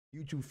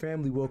YouTube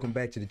family, welcome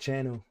back to the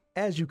channel.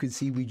 As you can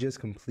see, we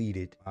just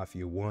completed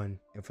Mafia 1,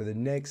 and for the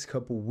next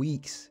couple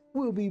weeks,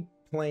 we'll be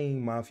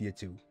playing Mafia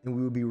 2, and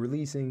we will be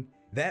releasing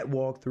that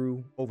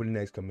walkthrough over the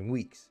next coming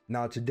weeks.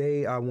 Now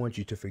today, I want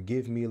you to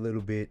forgive me a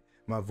little bit.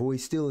 My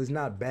voice still is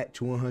not back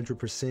to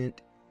 100%.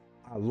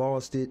 I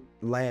lost it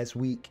last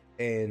week,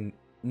 and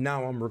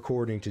now I'm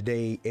recording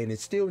today, and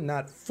it's still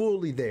not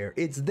fully there.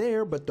 It's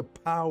there, but the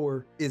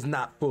power is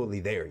not fully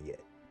there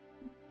yet.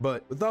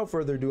 But without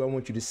further ado, I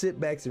want you to sit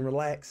back and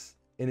relax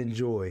and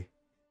enjoy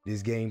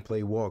this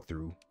gameplay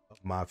walkthrough of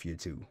Mafia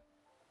 2.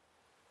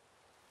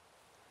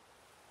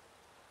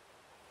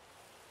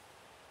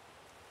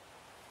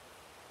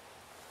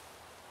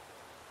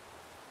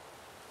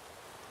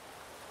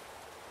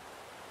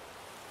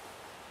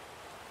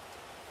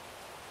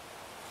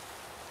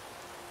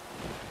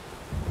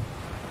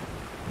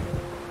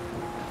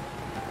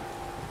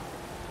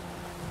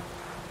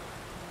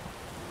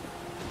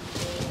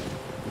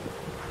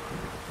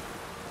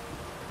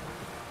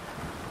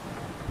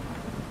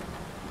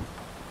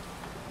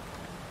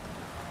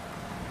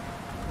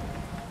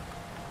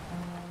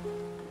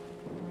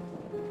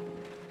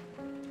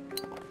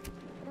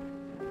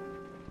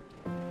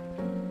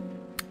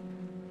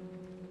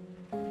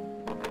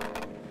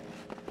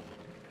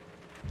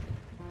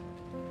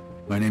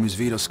 My name is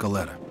Vito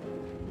Scaletta.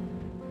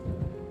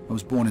 I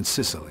was born in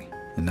Sicily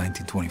in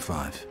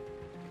 1925.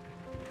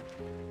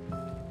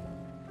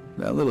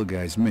 That little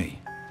guy's me.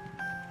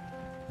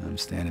 I'm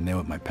standing there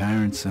with my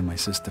parents and my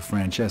sister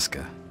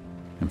Francesca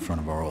in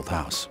front of our old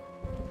house.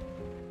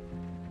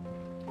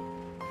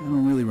 I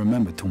don't really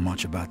remember too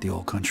much about the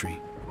old country,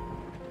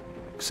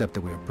 except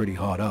that we were pretty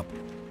hard up.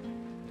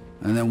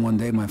 And then one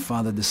day my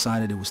father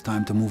decided it was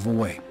time to move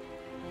away.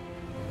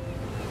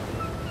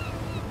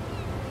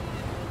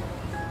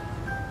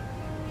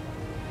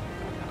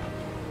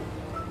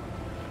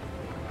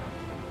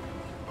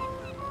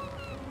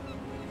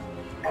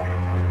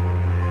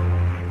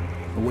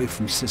 Away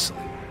from Sicily,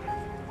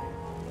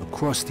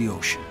 across the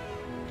ocean,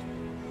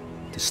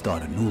 to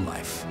start a new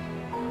life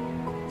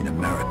in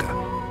America.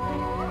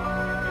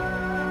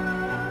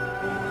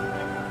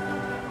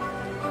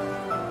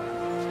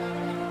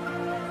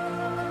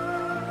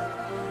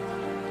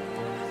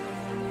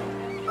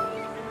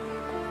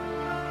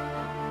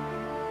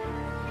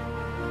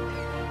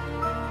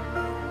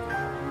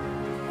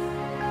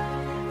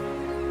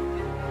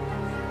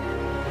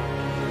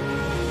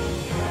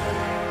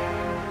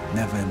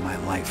 Never in my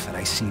life had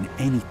I seen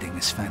anything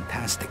as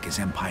fantastic as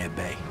Empire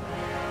Bay.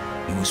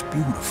 It was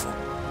beautiful.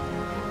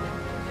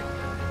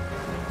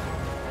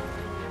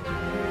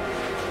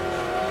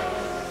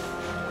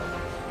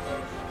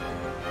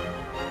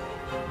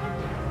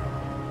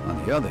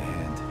 On the other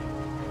hand,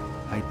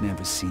 I'd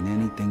never seen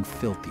anything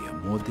filthier,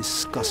 more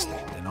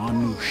disgusting than our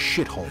new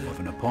shithole of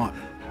an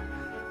apartment.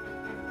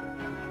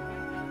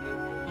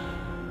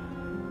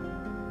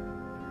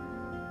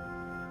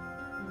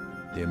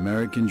 The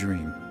American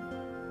dream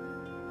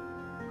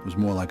was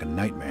more like a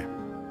nightmare.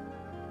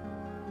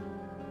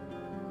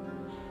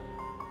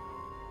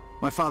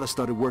 My father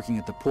started working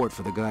at the port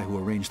for the guy who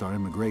arranged our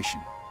immigration.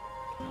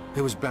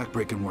 It was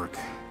backbreaking work,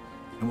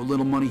 and what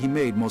little money he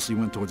made mostly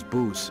went towards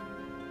booze.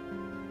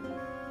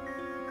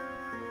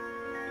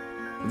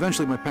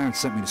 Eventually my parents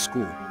sent me to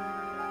school.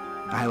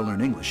 I had to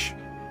learn English.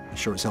 I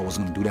sure as hell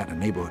wasn't gonna do that in a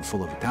neighborhood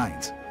full of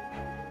Italians.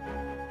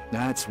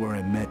 That's where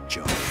I met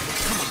Joe.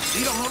 Come on,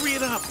 Vito, hurry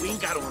it up. We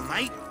ain't got all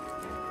night.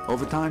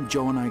 Over time,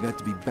 Joe and I got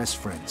to be best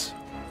friends.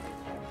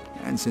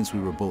 And since we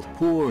were both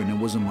poor and there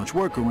wasn't much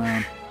work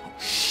around,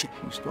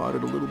 we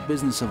started a little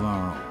business of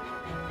our own.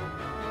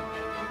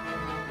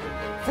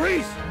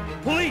 Freeze!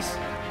 Police!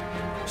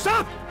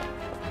 Stop!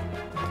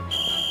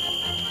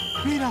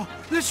 Vito,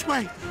 this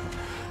way!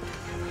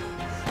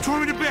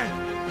 Throw me to bed!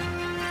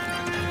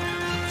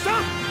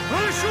 Stop! I'm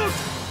gonna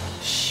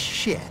shoot!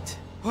 Shit.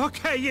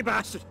 Okay, you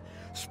bastard.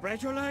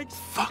 Spread your legs.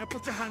 Fuck. Now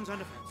put your hands on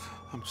the fence.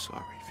 I'm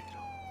sorry, Vito.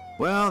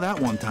 Well, that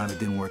one time it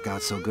didn't work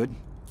out so good.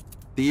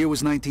 The year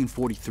was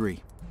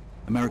 1943.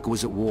 America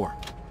was at war,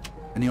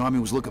 and the army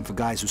was looking for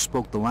guys who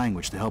spoke the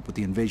language to help with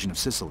the invasion of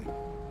Sicily.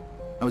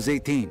 I was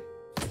 18,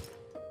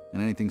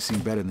 and anything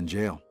seemed better than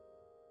jail.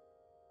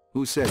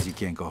 Who says you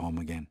can't go home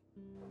again?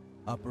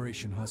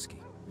 Operation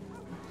Husky.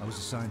 I was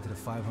assigned to the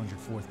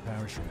 504th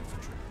Parachute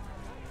Infantry.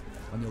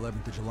 On the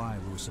 11th of July,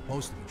 we were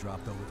supposed to be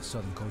dropped over the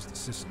southern coast of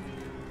Sicily,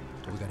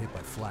 but we got hit by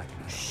flak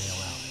and had to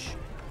bail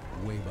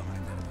out, way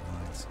behind enemy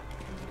lines.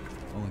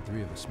 Only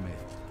 3 of us made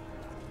it.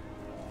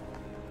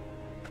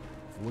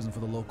 If it wasn't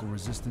for the local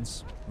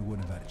resistance, we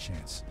wouldn't have had a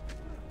chance.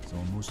 So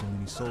when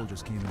Mussolini's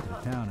soldiers came into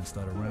the town and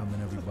started rounding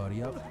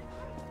everybody up,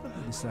 we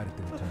decided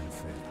to return the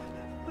favor.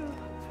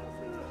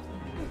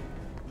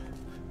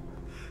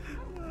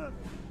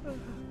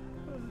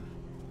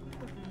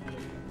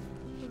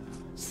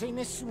 Se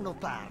nessuno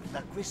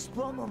parla,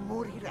 quest'uomo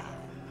morirà.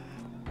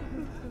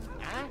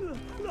 No,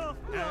 no,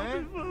 per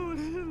favore,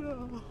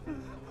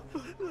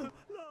 no.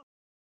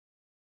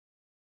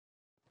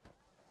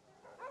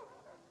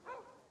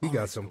 He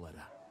got some.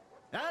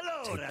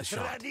 Hello, Ora,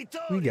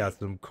 traditori! We got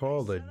some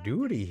Call of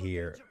Duty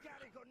here.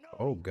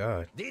 Oh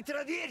God. Di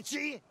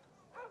tradirci?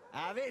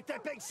 Avete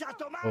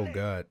pensato male? Oh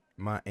God.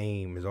 My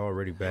aim is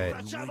already bad.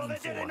 Facciamo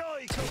vedere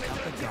noi come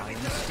trattiamo i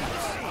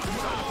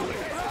traditori!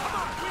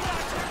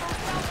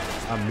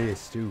 I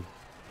missed too.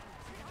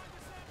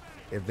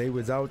 If they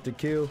was out to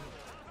kill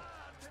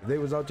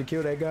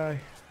that guy.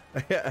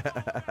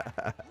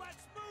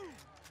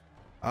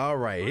 All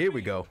right, here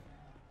we go.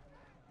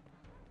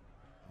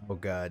 Oh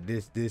God,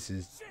 this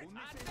is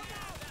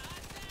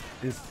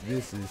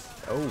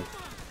oh.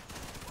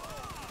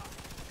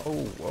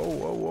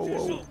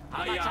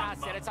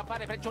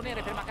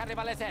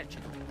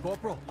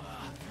 Corporal,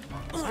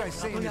 this guy's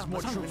saying there's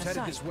more troops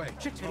headed this way.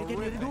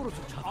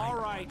 All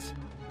right.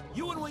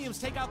 You and Williams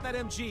take out that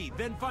MG,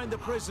 then find the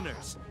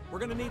prisoners. We're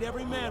gonna need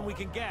every man we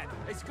can get.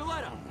 Hey,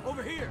 Scaletta,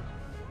 over here.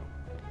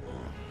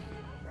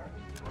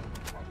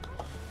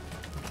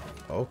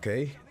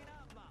 Okay.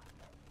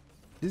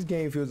 This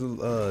game feels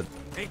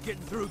Ain't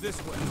getting through this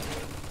way.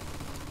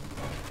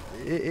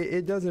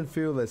 it doesn't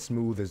feel as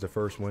smooth as the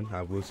first one,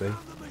 I will say. The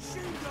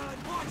machine gun,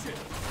 watch it.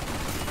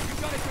 You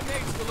got a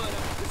grenade,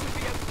 Scaletta. This would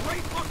be a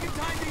great fucking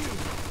time to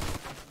use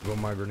it. Got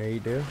my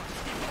grenade there.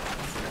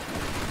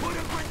 Put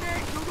a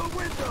grenade through the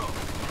window.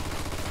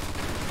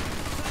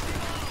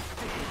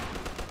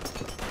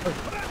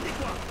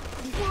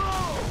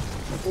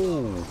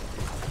 Oh.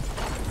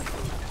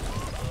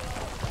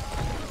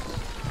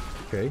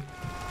 Okay.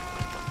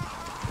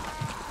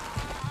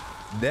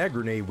 That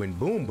grenade went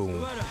boom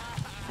boom. Scaletta,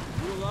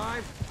 you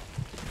alive?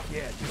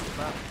 Yeah, just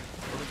about.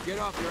 Well, get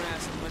off your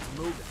ass and let's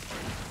move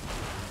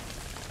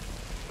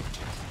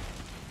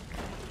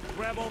it.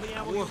 Grab all the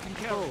ammo you can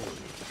carry.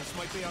 This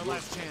might be our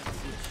last chance.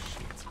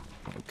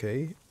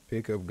 Okay.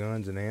 Pick up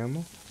guns and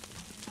ammo.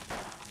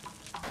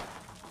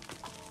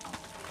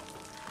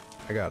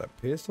 I got a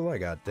pistol. I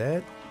got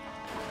that.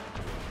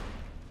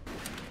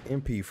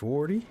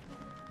 MP40.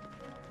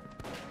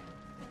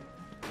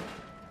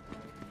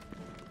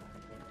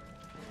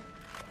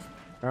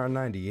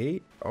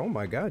 R98. Oh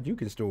my God, you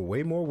can store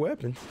way more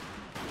weapons.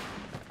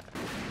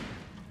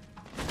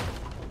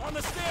 On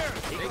the stairs.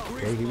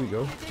 Okay, here we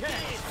go.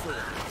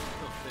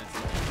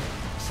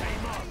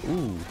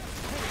 Ooh.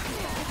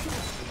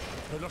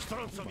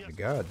 Oh my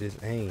God, this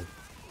aim.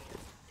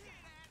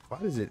 Why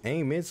does it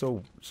aim in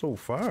so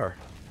far?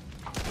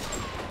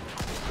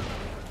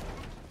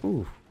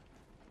 Ooh.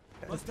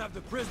 Must have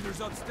the prisoners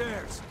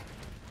upstairs.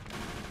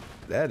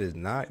 That is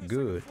not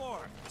good.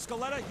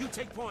 Scaletta, you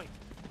take point.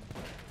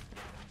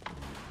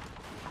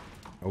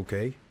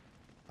 Okay.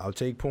 I'll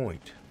take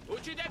point.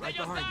 Right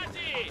behind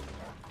you.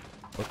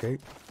 Okay.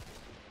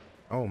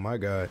 Oh my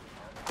God.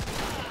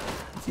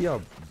 See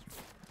how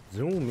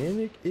zoom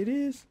in it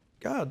is?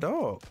 God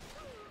dog.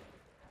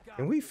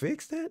 Can we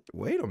fix that?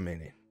 Wait a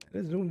minute.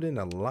 That zoomed in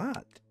a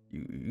lot.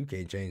 You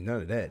can't change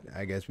none of that.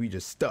 I guess we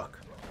just stuck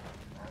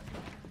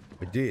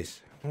with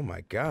this. Oh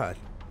my God.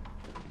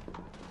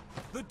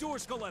 The door,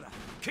 Scaletta.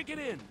 Kick it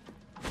in.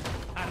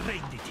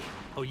 Arrenditi,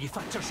 o gli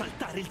faccio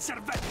saltare il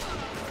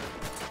cervello!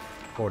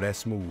 Oh, that's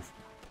smooth.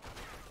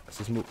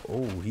 That's a smooth.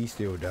 Oh, he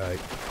still died.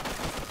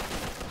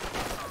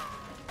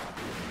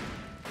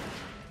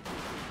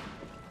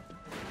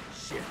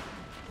 Shit.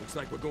 Looks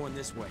like we're going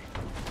this way.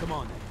 Come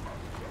on, then.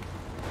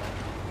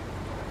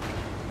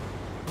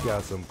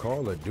 Got some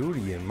Call of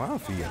Duty and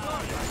Mafia.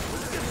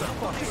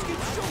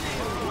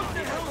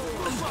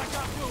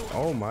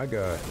 Oh my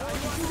God.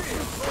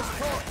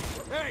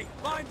 Hey,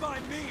 line by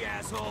me,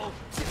 asshole.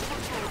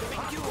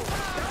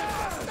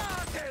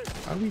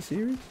 Are we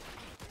serious?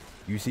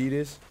 You see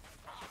this?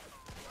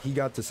 He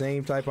got the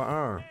same type of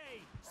arm.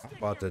 I'm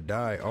about to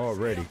die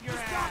already. Your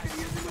ass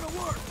isn't gonna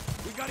work.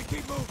 We gotta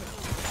keep moving.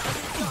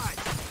 Inside.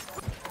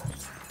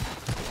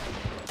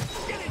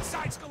 Get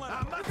inside,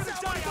 Scaletta. You're gonna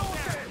die out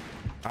there.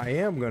 I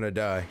am gonna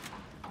die.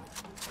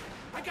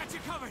 I got you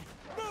covered.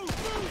 Move,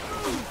 move,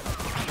 move.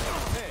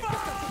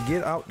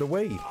 Get out the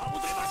way.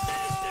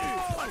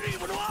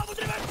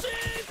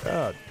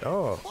 God,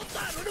 oh.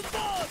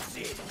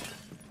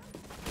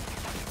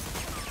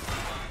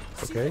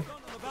 Okay. On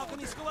the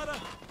balcony, Scaletta.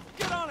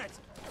 Get on it.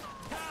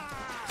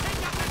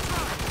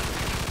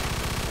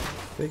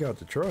 Take out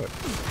the truck.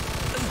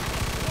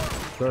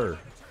 Sir.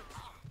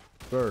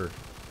 Sir.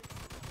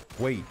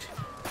 Wait.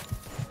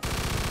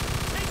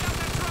 Take out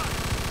that truck.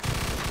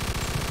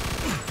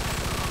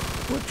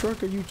 What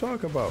truck are you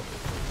talking about?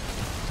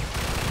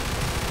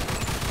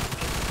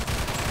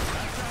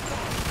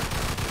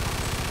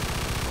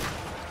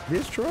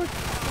 This truck?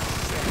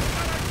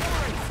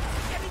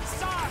 Get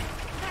inside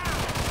now.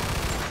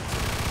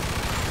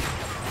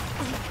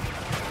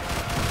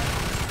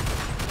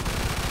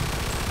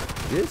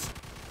 This?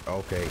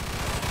 Okay.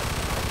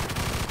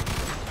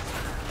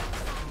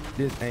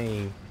 This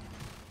aim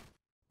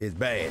is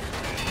bad.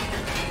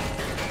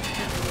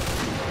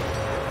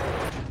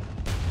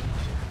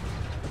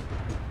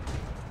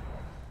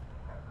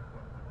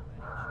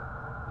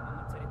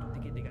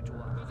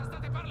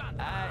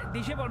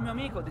 Dicevo al mio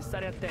amico di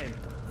stare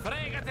attento.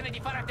 Fregatene di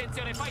fare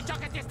attenzione, fai ciò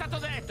che ti è stato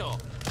detto!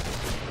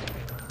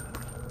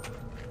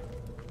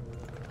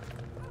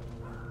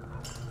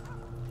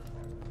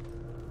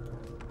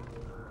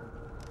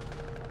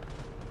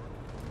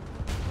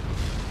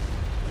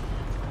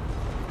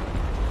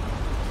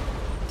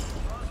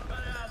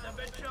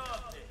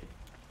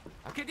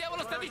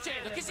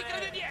 dicendo? Chi si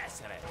crede di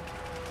essere?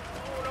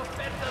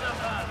 Un'offerta da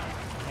fare.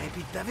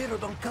 Devi davvero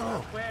Don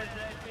Calò?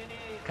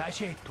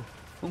 Cacetto,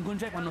 un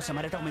congeco quando si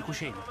marita come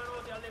cucina.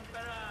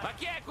 Ma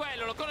chi è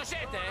quello? Lo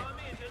conoscete?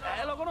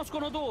 Lo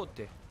conoscono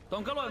tutti.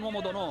 Don Calò è un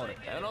uomo d'onore.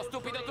 È uno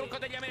stupido trucco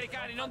degli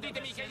americani, non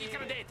ditemi che gli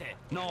credete!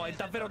 No, è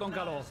davvero Don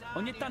Calò.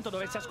 Ogni tanto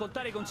dovresti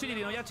ascoltare i consigli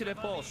di noi altri del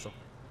posto.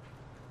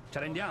 Ci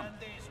rendiamo?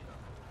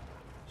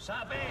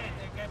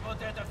 Sapete che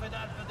potete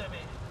fidarvi di me.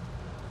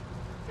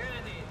 Che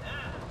ne dite,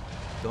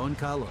 eh? Don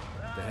Carlo,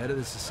 the head of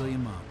the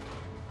Sicilian mob.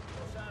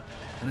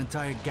 An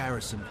entire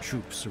garrison of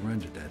troops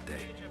surrendered that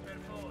day.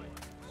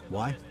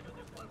 Why?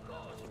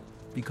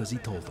 Because he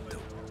told them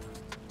to.